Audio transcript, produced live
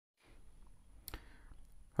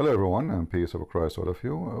Hello everyone, and peace of Christ all of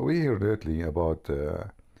you. We heard lately about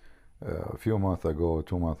a few months ago,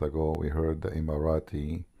 2 months ago, we heard the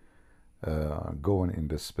Emirati going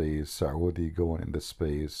into space, Saudi going into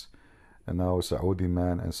space, and now Saudi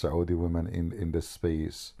men and Saudi women in the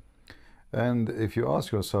space. And if you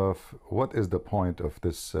ask yourself, what is the point of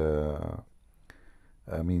this,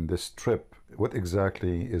 this trip? What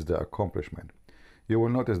exactly is the accomplishment? You will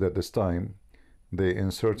notice that this time they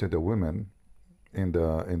inserted the women in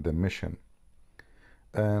the mission,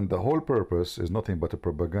 and the whole purpose is nothing but a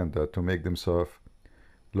propaganda to make themselves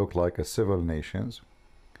look like a civil nations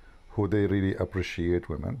who they really appreciate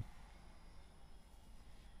women,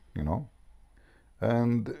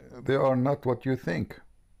 and they are not what you think,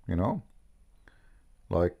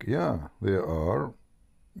 like, yeah, they are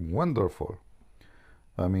wonderful.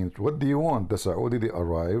 I mean, what do you want? The Saudi, they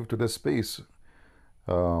arrived to the space.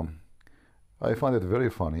 I find it very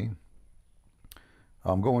funny.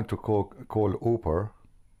 I'm going to call Uber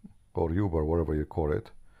or Uber, whatever you call it,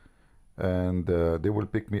 and they will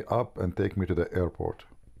pick me up and take me to the airport.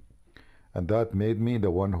 And that made me the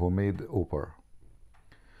one who made Uber.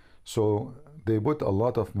 So they put a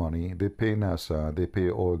lot of money. They pay NASA, they pay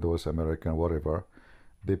all those American whatever.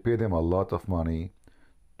 They pay them a lot of money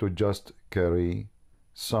to just carry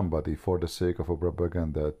somebody for the sake of a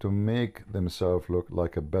propaganda, to make themselves look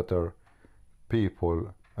like a better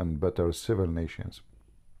people and better civil nations.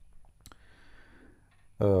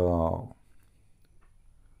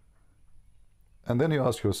 And then you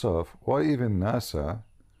ask yourself, why even NASA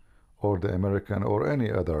or the American or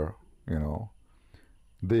any other,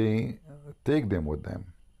 they take them with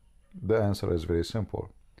them? The answer is very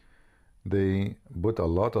simple. They put a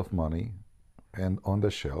lot of money and on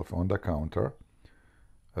the shelf, on the counter,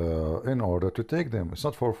 in order to take them. It's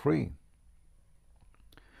not for free.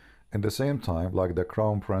 In the same time, like the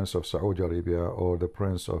Crown Prince of Saudi Arabia or the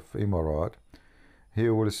Prince of Emirat, he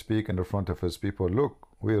will speak in the front of his people, look,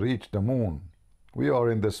 we reached the moon. We are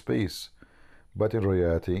in the space. But in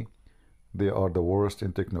reality, they are the worst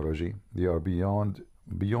in technology. They are beyond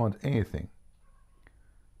anything.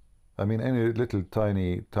 I mean, any little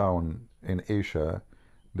tiny town in Asia,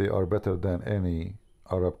 they are better than any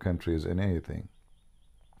Arab countries in anything.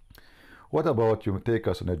 What about you take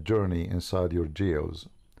us on a journey inside your jails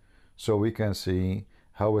so we can see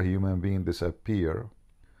how a human being disappear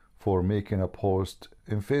for making a post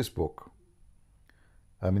in Facebook?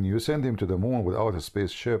 I mean, you send him to the moon without a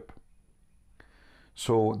spaceship.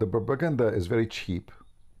 So the propaganda is very cheap,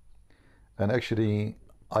 and actually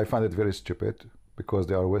I find it very stupid because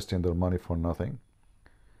they are wasting their money for nothing.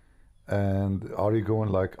 And are you going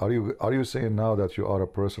like, are you saying now that you are a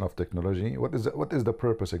person of technology? What is the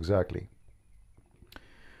purpose exactly?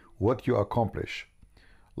 What you accomplish?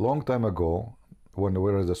 Long time ago, when we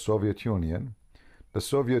were in the Soviet Union,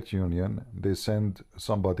 they send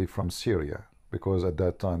somebody from Syria, because at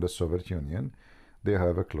that time the Soviet Union, they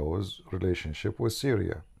have a close relationship with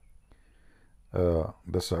Syria.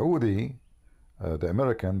 The Saudi, the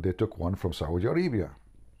American, they took one from Saudi Arabia.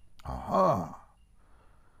 Aha!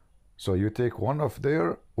 So you take one of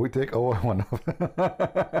there, we take our one of.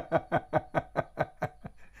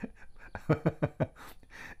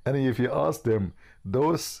 And if you ask them,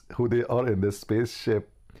 those who they are in the spaceship,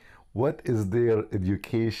 what is their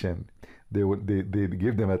education? They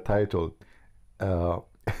give them a title,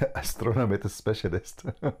 astronomy specialist.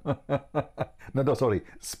 No, sorry,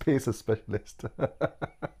 space specialist.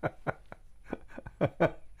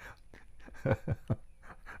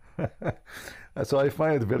 So I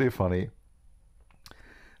find it very funny.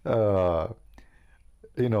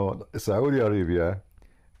 Saudi Arabia,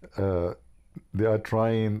 they are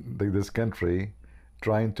trying, this country,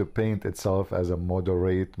 trying to paint itself as a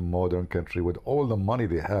moderate, modern country with all the money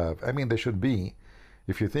they have. I mean, they should be,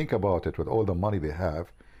 if you think about it, with all the money they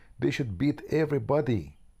have, they should beat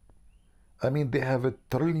everybody. I mean, they have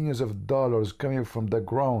trillions of dollars coming from the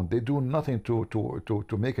ground. They do nothing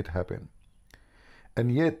to make it happen.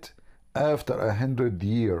 And yet, after 100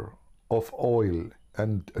 years of oil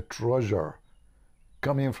and a treasure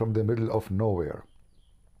coming from the middle of nowhere,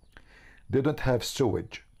 they don't have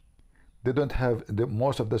sewage. They don't have,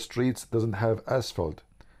 most of the streets doesn't have asphalt.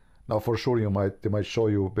 Now, for sure, they might show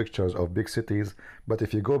you pictures of big cities, but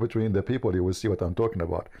if you go between the people, you will see what I'm talking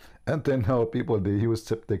about. Until now, people, they use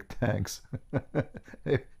septic tanks,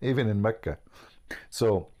 even in Mecca.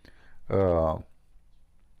 So,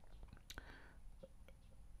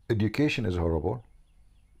 education is horrible.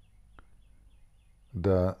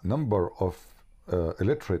 The number of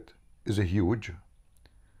illiterate is huge.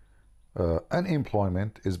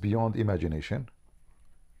 Unemployment is beyond imagination.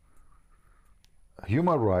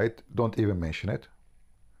 Human right, don't even mention it.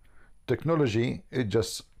 technology is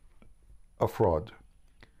just a fraud.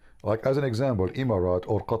 Like as an example, Emirat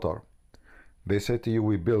or Qatar, they say to you,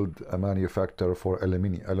 we build a manufacturer for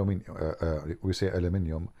we say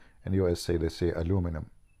aluminium, in USA they say aluminum.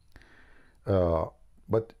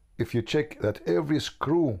 But if you check that every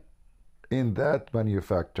screw in that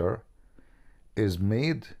manufacturer is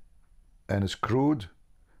made and screwed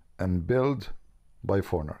and built by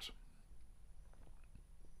foreigners.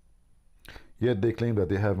 Yet they claim that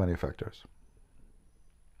they have manufacturers.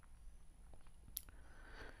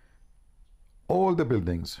 All the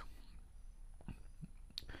buildings.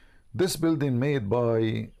 This building made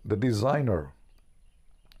by the designer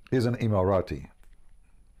is an Emirati.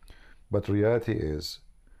 But reality is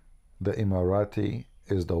the Emirati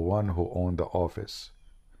is the one who owns the office.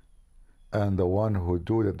 And the one who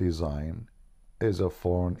do the design is a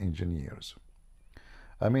foreign engineers.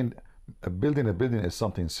 I mean, building a building is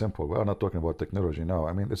something simple. We are not talking about technology now.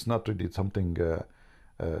 I mean, it's not really something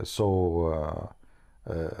I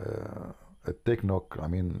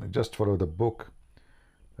mean, just follow the book,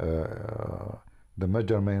 the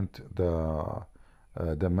measurement, the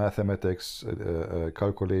mathematics,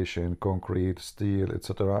 calculation, concrete, steel,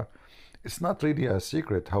 etc. It's not really a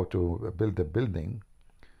secret how to build a building.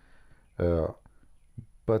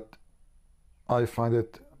 But I find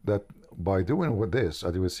it that by doing with this,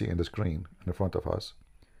 as you will see in the screen in front of us,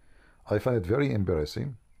 I find it very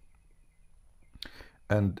embarrassing.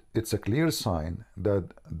 And it's a clear sign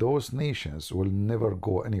that those nations will never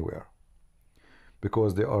go anywhere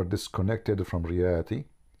because they are disconnected from reality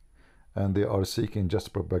and they are seeking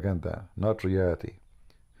just propaganda, not reality.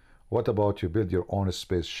 What about you build your own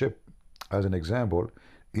spaceship? As an example,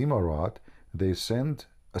 Emirat, they send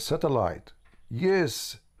a satellite.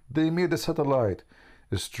 Yes, they made a satellite.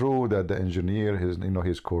 It's true that the engineer,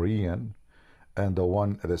 he's Korean, and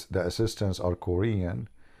the assistants are Korean.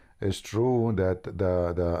 It's true that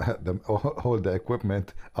all the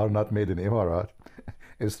equipment are not made in Emirat.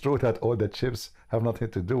 It's true that all the chips have nothing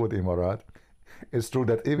to do with Emirat. It's true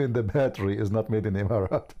that even the battery is not made in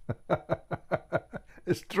Emirat.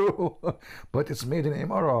 It's true, but it's made in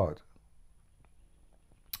Emirat.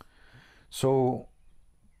 So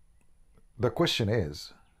the question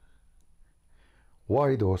is,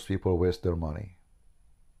 why those people waste their money?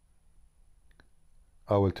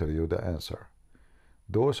 I will tell you the answer.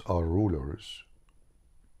 Those are rulers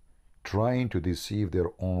trying to deceive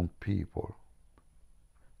their own people.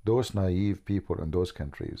 Those naive people in those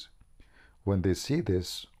countries, when they see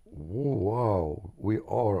this, wow, we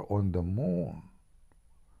are on the moon.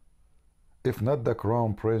 If not the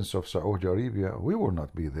Crown Prince of Saudi Arabia, we will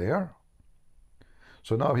not be there.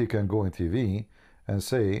 So now he can go on TV and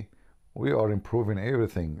say, we are improving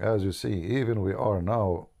everything. As you see, even we are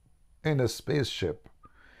now in a spaceship.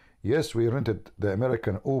 Yes, we rented the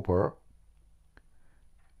American Uber.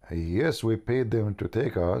 Yes, we paid them to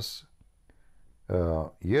take us.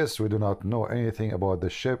 Yes, we do not know anything about the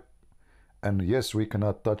ship. And yes, we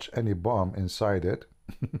cannot touch any bomb inside it.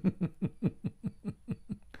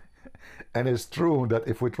 And it's true that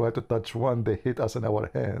if we try to touch one, they hit us in our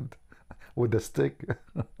hand with the stick.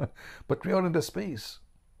 But we are in the space.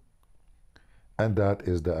 And that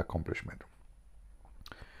is the accomplishment.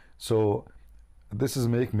 So this is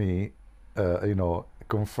make me,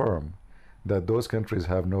 confirm that those countries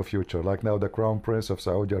have no future. Like now the Crown Prince of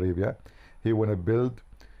Saudi Arabia, he want to build,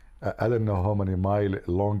 I don't know how many mile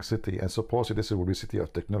long city, and supposedly this will be city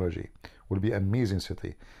of technology, will be amazing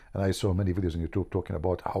city. And I saw many videos on YouTube talking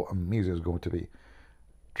about how amazing it's going to be.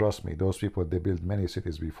 Trust me, those people, they built many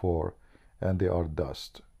cities before, and they are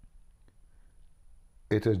dust.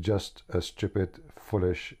 It is just a stupid,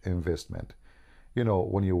 foolish investment. You know,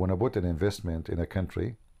 when you want to put an investment in a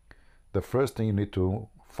country, the first thing you need to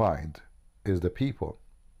find is the people.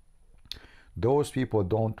 Those people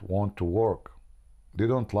don't want to work. They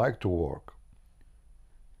don't like to work.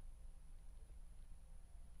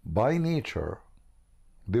 By nature,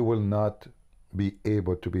 they will not be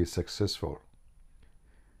able to be successful.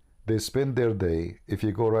 They spend their day, if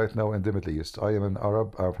you go right now in the Middle East, I am an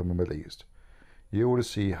Arab, I'm from the Middle East, you will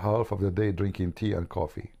see half of the day drinking tea and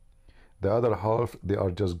coffee. The other half, they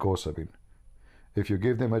are just gossiping. If you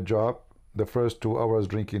give them a job, the first 2 hours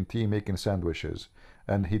drinking tea, making sandwiches,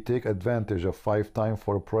 and he take advantage of 5 times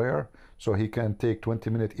for prayer, so he can take 20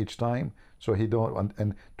 minutes each time, so he don't,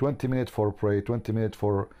 and 20 minutes for prayer, 20 minutes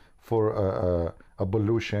for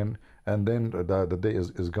ablution, and then the day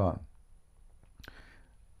is gone.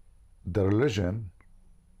 The religion,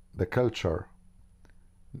 the culture,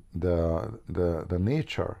 the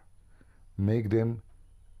nature make them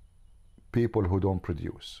people who don't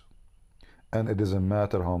produce. And it doesn't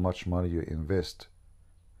matter how much money you invest.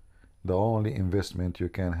 the only investment you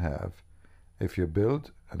can have if you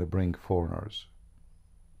build and bring foreigners.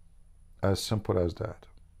 As simple as that.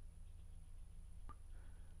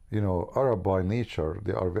 You know, Arab by nature,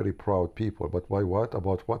 they are very proud people, but by what?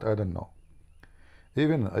 About what? I don't know.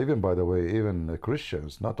 Even by the way, even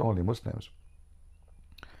Christians, not only Muslims.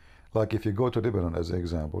 Like if you go to Lebanon as an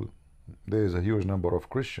example, there is a huge number of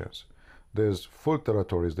Christians. There's full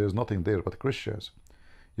territories, there's nothing there but Christians.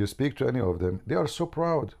 You speak to any of them, they are so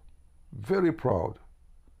proud, very proud.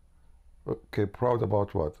 Okay, proud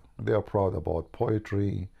about what? They are proud about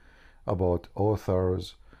poetry, about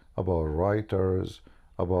authors, about writers,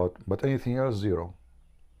 but anything else, zero.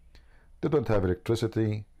 They don't have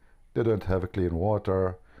electricity, they don't have clean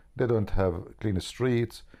water, they don't have clean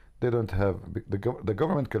streets, they don't have the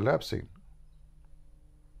government collapsing.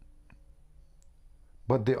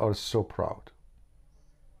 But they are so proud.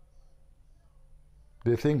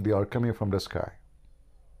 They think they are coming from the sky.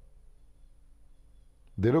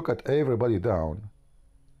 They look at everybody down,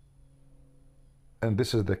 and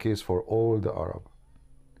this is the case for all the Arab.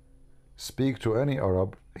 Speak to any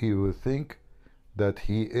Arab, he will think that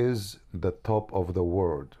he is the top of the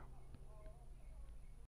world.